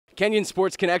Kenyon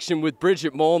Sports Connection with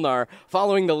Bridget Molnar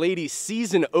following the ladies'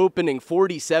 season-opening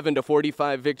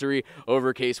 47-45 victory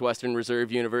over Case Western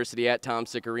Reserve University at Tom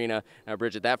Sick Arena. Now,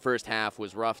 Bridget, that first half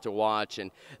was rough to watch,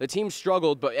 and the team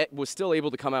struggled, but was still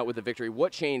able to come out with a victory.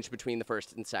 What changed between the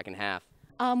first and second half?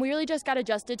 We really just got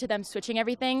adjusted to them switching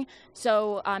everything.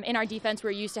 So in our defense,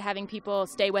 we're used to having people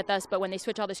stay with us, but when they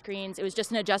switch all the screens, it was just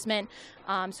an adjustment.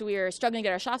 So we were struggling to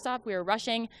get our shots off, we were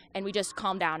rushing, and we just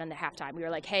calmed down in the halftime. We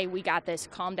were like, hey, we got this,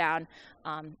 calm down.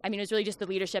 It was really just the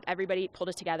leadership. Everybody pulled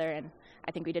us together, and I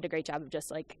think we did a great job of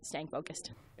just staying focused.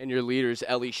 And your leaders,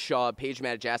 Ellie Shaw, Paige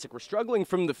Matajasic, were struggling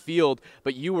from the field,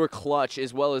 but you were clutch,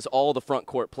 as well as all the front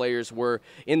court players were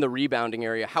in the rebounding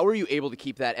area. How were you able to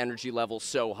keep that energy level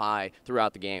so high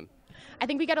throughout the game? I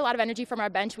think we get a lot of energy from our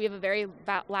bench. We have a very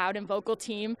loud and vocal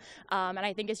team, and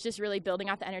I think it's just really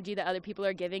building off the energy that other people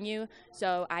are giving you.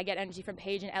 So I get energy from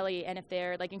Paige and Ellie, and if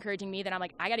they're encouraging me, then I'm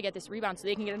like, I got to get this rebound so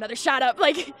they can get another shot up.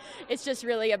 It's just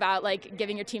really about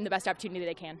giving your team the best opportunity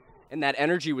they can. And that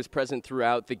energy was present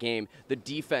throughout the game. The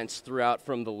defense throughout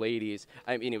from the ladies,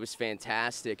 it was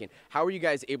fantastic. And how were you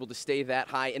guys able to stay that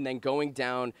high? And then going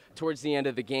down towards the end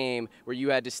of the game where you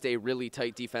had to stay really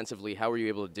tight defensively, how were you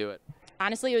able to do it?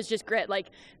 Honestly, it was just grit.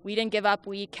 We didn't give up.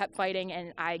 We kept fighting,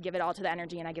 and I give it all to the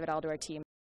energy, and I give it all to our team.